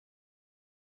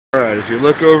Alright, if you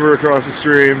look over across the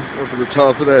stream, up at the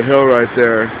top of that hill right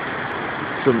there,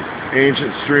 some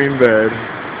ancient stream bed.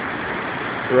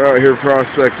 We're out here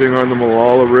prospecting on the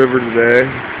Molalla River today.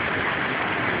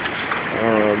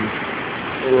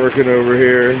 We're working over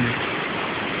here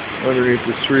underneath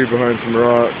this tree behind some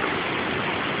rocks,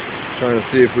 trying to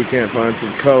see if we can't find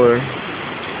some color.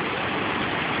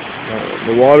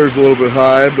 The water's a little bit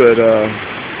high, but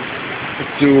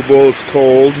it's doable. It's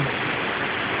cold.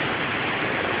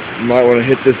 You might want to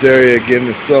hit this area again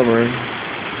this summer. You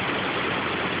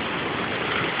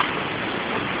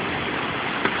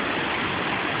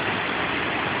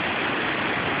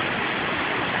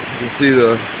can see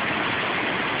the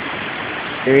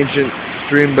ancient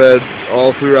stream beds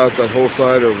all throughout that whole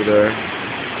side over there.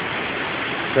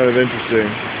 Kind of interesting.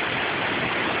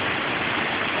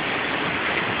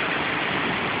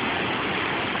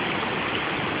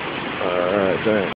 Alright, thanks.